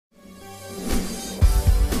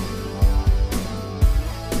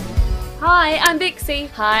Hi, I'm Vixie.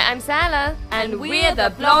 Hi, I'm Sala. And we're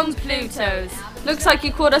the Blonde PlutoZ. Looks like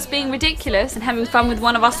you caught us being ridiculous and having fun with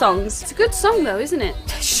one of our songs. It's a good song though, isn't it?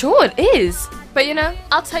 Sure it is. But you know,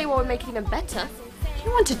 I'll tell you what would make it even better. You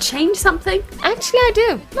want to change something? Actually, I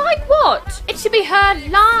do. Like what? It should be heard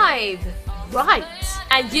live. Right.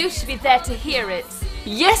 And you should be there to hear it.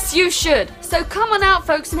 Yes, you should. So come on out,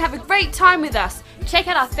 folks, and have a great time with us. Check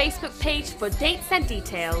out our Facebook page for dates and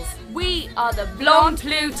details. We are the Blonde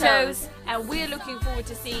Blonde PlutoZ. and we're looking forward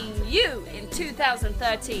to seeing you in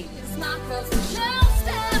 2013.